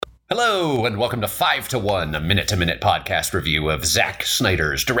Hello, and welcome to 5 to 1, a minute-to-minute podcast review of Zack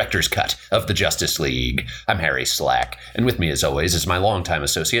Snyder's director's cut of the Justice League. I'm Harry Slack, and with me, as always, is my longtime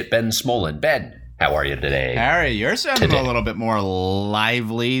associate, Ben Smolin. Ben, how are you today? Harry, you're sounding a little bit more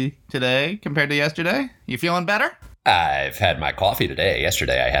lively today compared to yesterday. You feeling better? I've had my coffee today.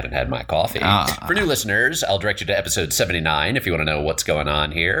 Yesterday, I hadn't had my coffee. For new listeners, I'll direct you to episode 79 if you want to know what's going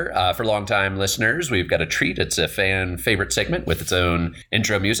on here. For longtime listeners, we've got a treat. It's a fan favorite segment with its own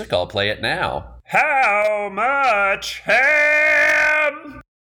intro music. I'll play it now. How much ham?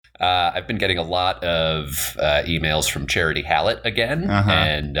 I've been getting a lot of emails from Charity Hallett again,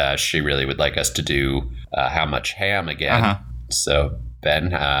 and she really would like us to do How Much Ham again. So...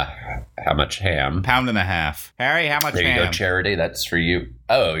 Ben, how much ham? Pound and a half. Harry, how much ham? There you go, Charity. That's for you.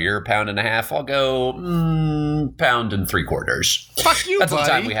 Oh, you're a pound and a half. I'll go pound and 3/4. Fuck you, That's buddy. all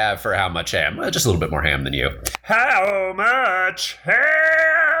the time we have for how much ham. Just a little bit more ham than you. How much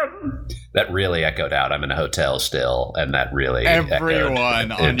ham? That really echoed out. I'm in a hotel still, and that really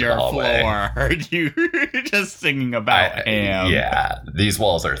everyone on your floor heard you just singing about ham. Yeah, these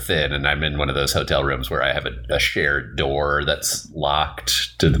walls are thin, and I'm in one of those hotel rooms where I have a shared door that's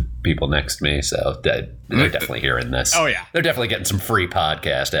locked to the people next to me, so they're definitely hearing this. Oh, yeah. They're definitely getting some free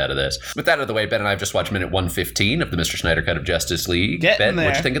podcast out of this. With that out of the way, Ben and I have just watched minute 115 of the Mr. Snyder cut of Justice League. Ben,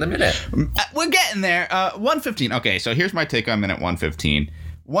 what'd you think of the minute? We're getting there. 115. Okay, so here's my take on minute 115.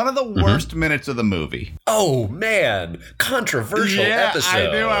 One of the worst minutes of the movie. Oh, man. Controversial episode.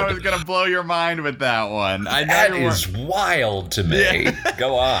 I knew I was going to blow your mind with that one. That is wild to me.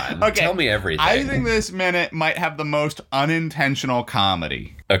 Go on. Okay. Tell me everything. I think this minute might have the most unintentional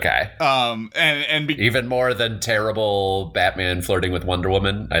comedy. Okay. Even more than terrible Batman flirting with Wonder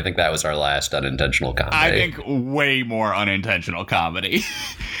Woman. I think that was our last unintentional comedy. I think way more unintentional comedy.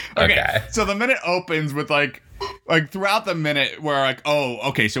 Okay. So the minute opens with like throughout the minute we're like, oh,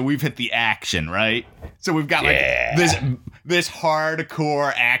 okay, so we've hit the action, right? So we've got like this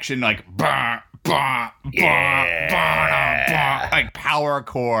hardcore action, like like power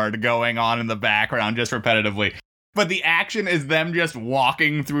chord going on in the background just repetitively. But the action is them just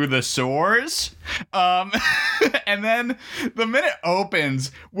walking through the sewers. And then the minute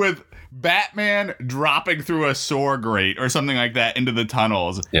opens with Batman dropping through a sewer grate or something like that into the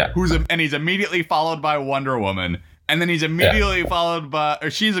tunnels. Yeah. And he's immediately followed by Wonder Woman. And then he's immediately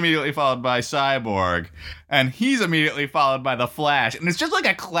she's immediately followed by Cyborg. And he's immediately followed by the Flash. And it's just like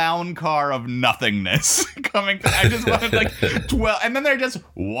a clown car of nothingness coming through. I just wanted like 12. And then they're just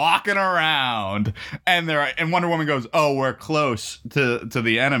walking around. And Wonder Woman goes, oh, we're close to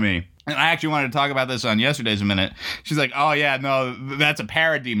the enemy. And I actually wanted to talk about this on yesterday's minute. She's like, oh, yeah, no, that's a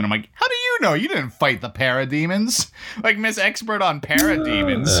parademon. I'm like, how do you know? You didn't fight the parademons. Like, Miss Expert on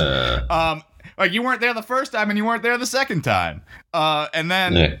parademons. Like, you weren't there the first time and you weren't there the second time. And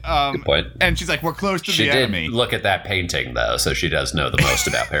then, good point. And she's like, we're close to the enemy. She did look at that painting, though, so she does know the most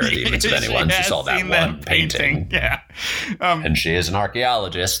about parademons of anyone. She saw that one painting. Yeah. And she is an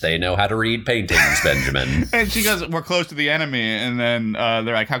archaeologist. They know how to read paintings, Benjamin. And she goes, we're close to the enemy. And then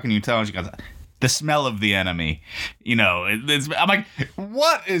they're like, how can you tell? And she goes, the smell of the enemy. You know, I'm like,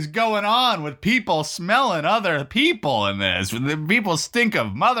 what is going on with people smelling other people in this? The people stink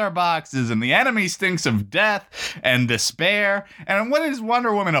of mother boxes and the enemy stinks of death and despair. And when is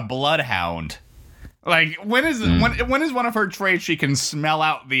Wonder Woman a bloodhound? Like, when is one of her traits she can smell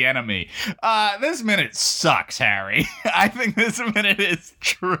out the enemy? This minute sucks, Harry. I think this minute is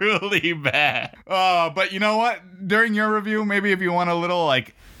truly bad. But you know what? During your review, maybe if you want a little,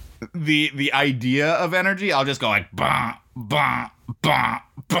 like, the idea of energy, I'll just go like bah, bah, bah,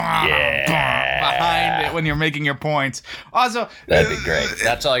 bah, behind it when you're making your points. Also, that'd be great.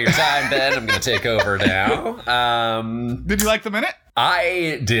 That's all your time, Ben. I'm going to take over now. Did you like the minute?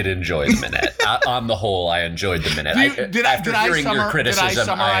 I did enjoy the minute. On the whole, I enjoyed the minute. Did I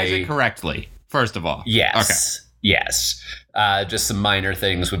summarize it correctly? First of all, yes. Okay. Yes. Just some minor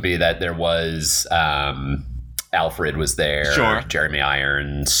things would be that there was. Alfred was there. Sure. Jeremy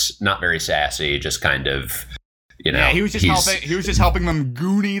Irons, not very sassy, just kind of, you know. Yeah, he was just helping them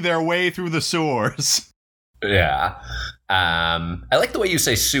goonie their way through the sewers. Yeah. I like the way you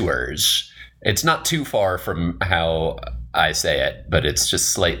say sewers. It's not too far from how I say it, but it's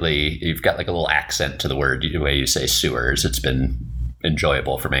just slightly, you've got like a little accent to the word, the way you say sewers. It's been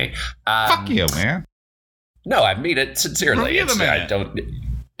enjoyable for me. Fuck you, man. No, I mean it sincerely.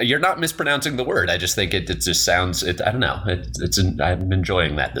 You're not mispronouncing the word. I just think it just sounds. I don't know. I'm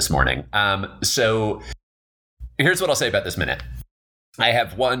enjoying that this morning. So here's what I'll say about this minute. I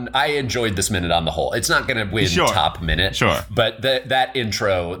have one. I enjoyed this minute on the whole. It's not going to win top minute. Sure. But that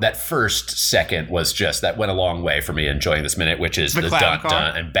intro, that first second that went a long way for me enjoying this minute, which is the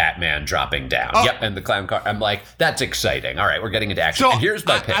dun-dun and Batman dropping down. Oh. Yep, and the clown car. I'm like, that's exciting. All right, we're getting into action. So and here's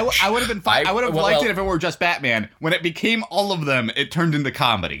my pitch. I would have been fine. I would have liked it if it were just Batman. When it became all of them, it turned into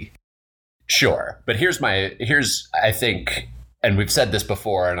comedy. Sure. But here's I think... And we've said this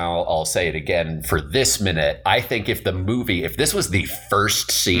before, and I'll say it again for this minute. I think if this was the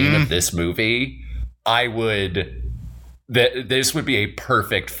first scene of this movie, this would be a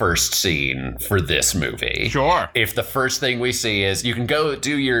perfect first scene for this movie. Sure. If the first thing we see is you can go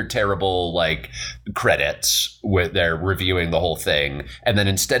do your terrible credits where they're reviewing the whole thing, and then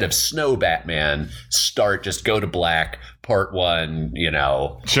instead of Snow Batman, just go to black, part 1,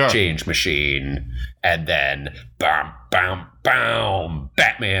 sure. Change machine, and then bam, bam, bam,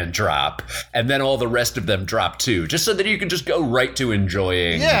 Batman drop, and then all the rest of them drop too, just so that you can just go right to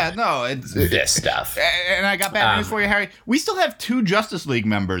enjoying this stuff. And I got bad news for you, Harry. We still have 2 Justice League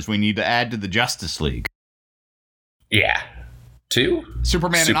members we need to add to the Justice League. Yeah. 2?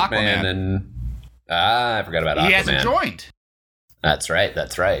 Superman and Aquaman. I forgot about Aquaman. He hasn't joined. That's right.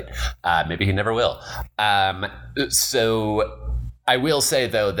 Maybe he never will. So I will say,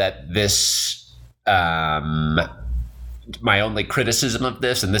 though, that this... my only criticism of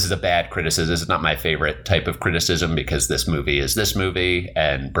this, and this is a bad criticism, this is not my favorite type of criticism because this movie is this movie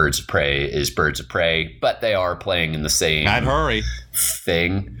and Birds of Prey is Birds of Prey, but they are playing in the same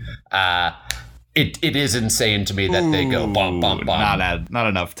thing. It is insane to me that they go bum, bum, bum. Not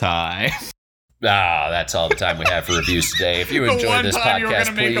enough time. That's all the time we have for reviews today. If you enjoyed this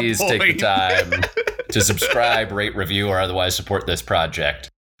podcast, please take the time to subscribe, rate, review, or otherwise support this project.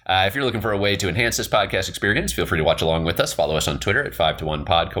 If you're looking for a way to enhance this podcast experience, feel free to watch along with us. Follow us on Twitter at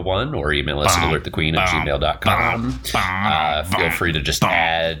 5to1podca1 or email us at alertthequeen@gmail.com. Feel free to just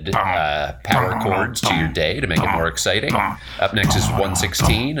add power chords to your day to make it more exciting. Up next is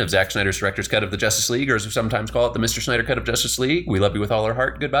 116 of Zack Snyder's Director's Cut of the Justice League, or as we sometimes call it, the Mr. Snyder Cut of Justice League. We love you with all our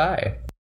heart. Goodbye.